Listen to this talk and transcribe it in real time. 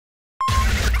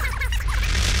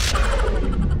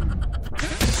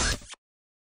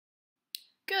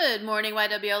Good morning,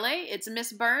 YWLA. It's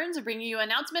Miss Burns bringing you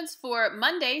announcements for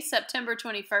Monday, September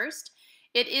 21st.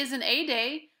 It is an A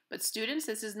day, but students,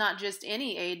 this is not just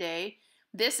any A day.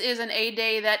 This is an A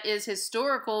day that is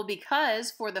historical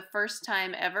because for the first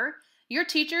time ever, your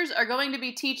teachers are going to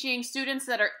be teaching students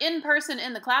that are in person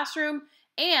in the classroom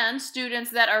and students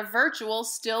that are virtual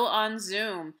still on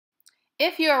Zoom.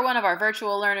 If you are one of our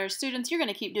virtual learners students, you're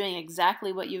going to keep doing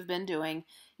exactly what you've been doing.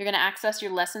 You're going to access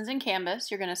your lessons in Canvas.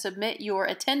 You're going to submit your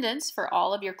attendance for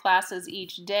all of your classes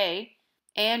each day.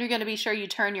 And you're going to be sure you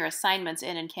turn your assignments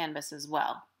in Canvas as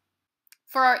well.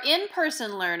 For our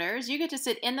in-person learners, you get to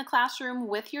sit in the classroom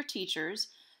with your teachers.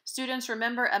 Students,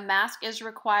 remember, a mask is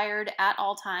required at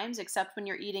all times except when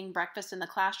you're eating breakfast in the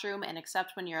classroom and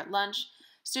except when you're at lunch.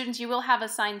 Students, you will have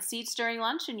assigned seats during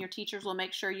lunch, and your teachers will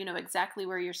make sure you know exactly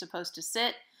where you're supposed to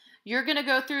sit. You're going to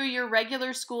go through your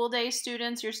regular school day,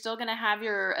 students. You're still going to have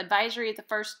your advisory at the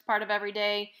first part of every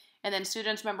day. And then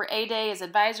students, remember, A day is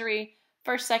advisory,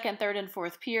 first, second, third, and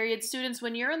fourth period. Students,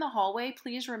 when you're in the hallway,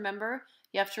 please remember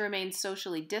you have to remain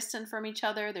socially distant from each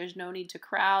other. There's no need to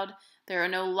crowd. There are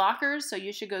no lockers, so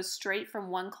you should go straight from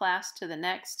one class to the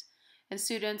next. And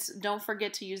students, don't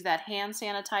forget to use that hand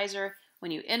sanitizer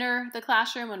when you enter the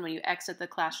classroom and when you exit the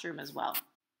classroom as well.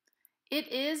 It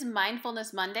is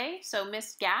Mindfulness Monday, so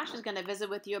Miss Gash is going to visit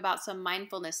with you about some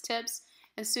mindfulness tips.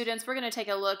 And students, we're going to take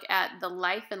a look at the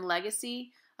life and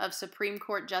legacy of Supreme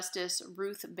Court Justice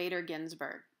Ruth Bader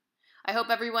Ginsburg. I hope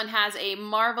everyone has a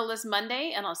marvelous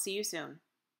Monday, and I'll see you soon.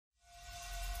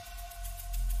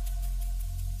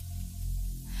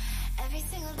 Every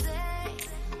single day,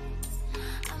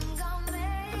 I'm gonna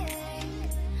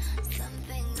make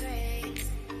something great.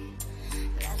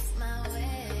 That's my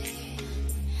way.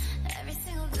 Every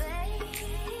single day,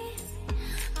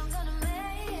 I'm gonna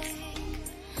make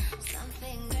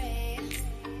something great.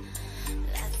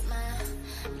 That's my way.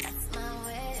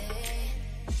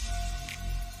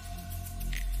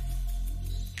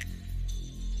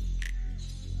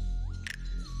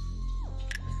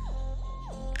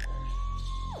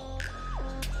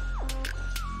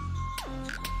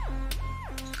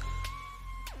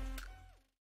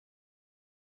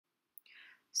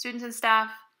 Students and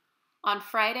staff, on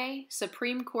Friday,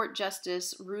 Supreme Court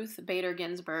Justice Ruth Bader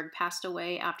Ginsburg passed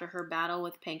away after her battle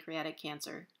with pancreatic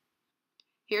cancer.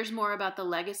 Here's more about the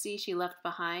legacy she left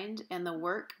behind and the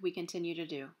work we continue to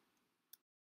do.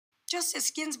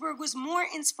 Justice Ginsburg was more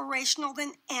inspirational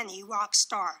than any rock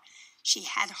star. She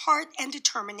had heart and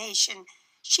determination.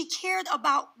 She cared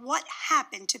about what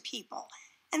happened to people,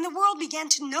 and the world began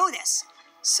to notice.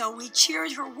 So we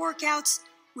cheered her workouts.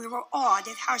 We were awed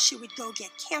at how she would go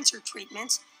get cancer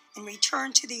treatments and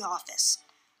return to the office.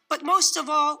 But most of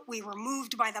all, we were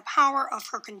moved by the power of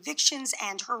her convictions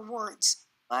and her words.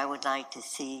 I would like to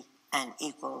see an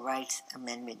equal rights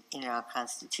amendment in our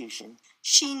Constitution.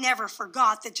 She never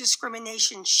forgot the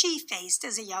discrimination she faced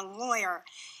as a young lawyer.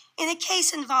 In a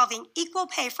case involving equal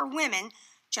pay for women,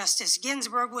 Justice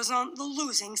Ginsburg was on the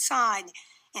losing side.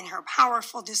 In her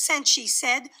powerful dissent, she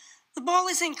said, "The ball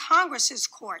is in Congress's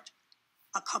court."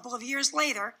 A couple of years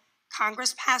later,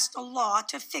 Congress passed a law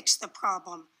to fix the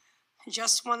problem.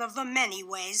 Just one of the many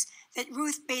ways that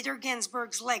Ruth Bader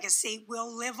Ginsburg's legacy will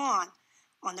live on.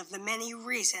 One of the many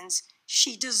reasons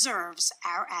she deserves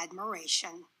our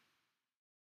admiration.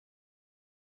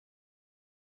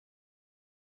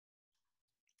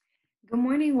 Good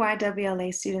morning,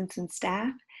 YWLA students and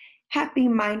staff. Happy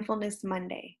Mindfulness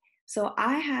Monday. So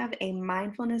I have a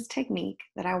mindfulness technique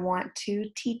that I want to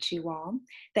teach you all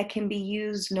that can be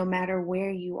used no matter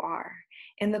where you are.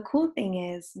 And the cool thing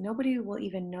is nobody will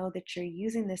even know that you're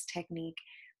using this technique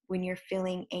when you're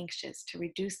feeling anxious, to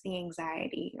reduce the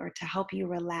anxiety or to help you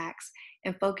relax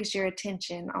and focus your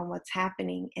attention on what's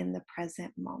happening in the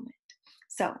present moment.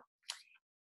 So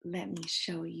let me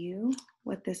show you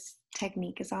what this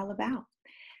technique is all about.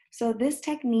 So this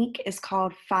technique is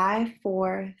called 5,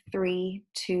 4, 3,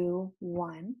 2,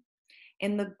 1.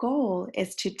 And the goal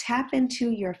is to tap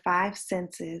into your 5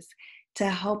 senses to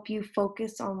help you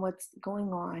focus on what's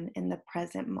going on in the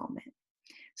present moment.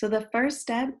 So the first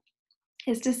step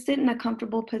is to sit in a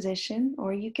comfortable position,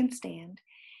 or you can stand,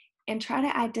 and try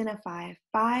to identify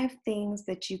 5 things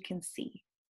that you can see.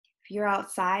 If you're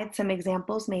outside, some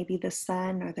examples may be the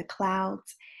sun or the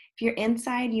clouds. If you're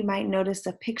inside, you might notice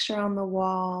a picture on the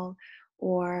wall,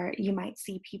 or you might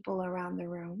see people around the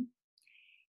room.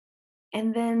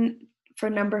 And then for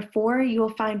number 4, you will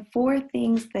find 4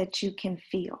 things that you can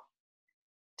feel.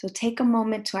 So take a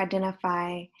moment to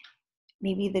identify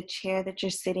maybe the chair that you're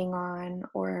sitting on,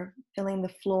 or feeling the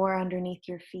floor underneath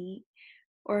your feet.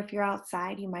 Or if you're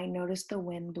outside, you might notice the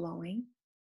wind blowing.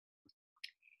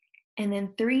 And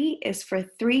then 3 is for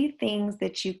 3 things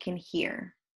that you can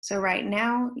hear. So right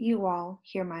now, you all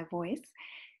hear my voice.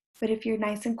 But if you're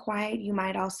nice and quiet, you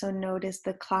might also notice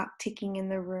the clock ticking in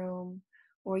the room,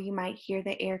 or you might hear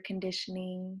the air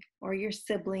conditioning, or your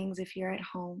siblings if you're at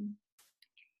home.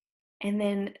 And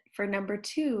then for number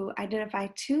 2, identify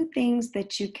 2 things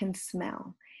that you can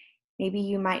smell. Maybe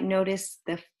you might notice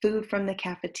the food from the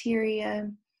cafeteria.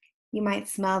 You might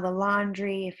smell the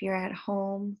laundry if you're at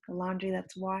home, the laundry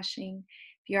that's washing.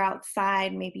 If you're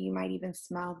outside, maybe you might even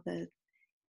smell the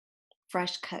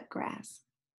fresh cut grass.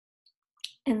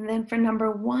 And then for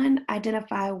number 1,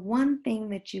 identify 1 thing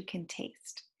that you can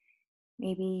taste.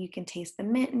 Maybe you can taste the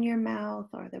mint in your mouth,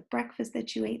 or the breakfast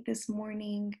that you ate this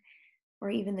morning,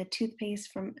 or even the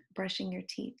toothpaste from brushing your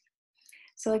teeth.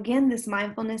 So again, this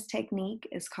mindfulness technique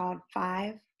is called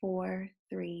 5, 4,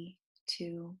 3,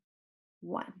 2,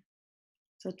 1.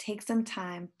 So take some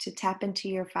time to tap into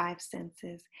your 5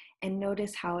 senses and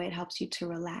notice how it helps you to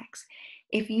relax.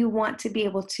 If you want to be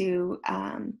able to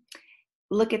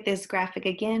look at this graphic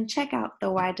again, check out the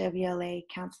YWLA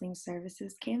Counseling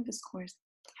Services Canvas course.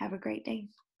 Have a great day.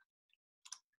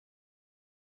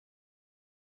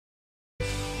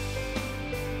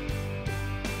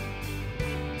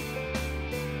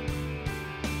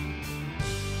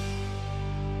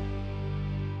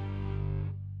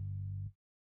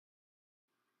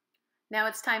 Now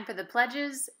it's time for the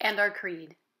pledges and our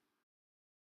creed.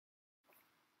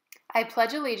 I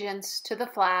pledge allegiance to the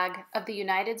flag of the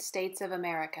United States of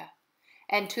America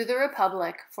and to the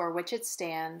republic for which it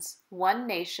stands, one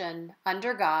nation,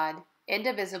 under God,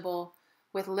 indivisible,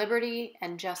 with liberty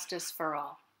and justice for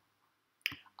all.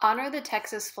 Honor the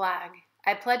Texas flag.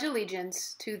 I pledge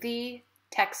allegiance to thee,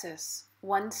 Texas,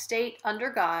 one state under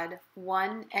God,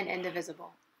 one and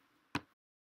indivisible.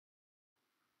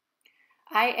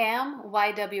 I am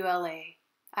YWLA.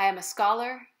 I am a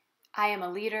scholar. I am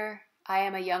a leader. I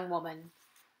am a young woman.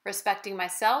 Respecting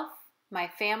myself, my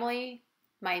family,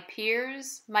 my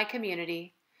peers, my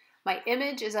community. My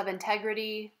image is of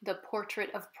integrity, the portrait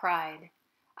of pride.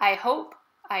 I hope,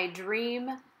 I dream,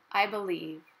 I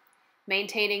believe.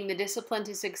 Maintaining the discipline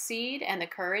to succeed and the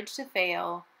courage to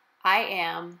fail. I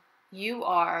am, you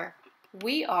are,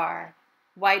 we are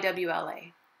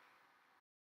YWLA.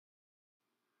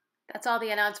 That's all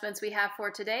the announcements we have for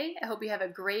today. I hope you have a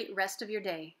great rest of your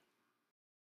day.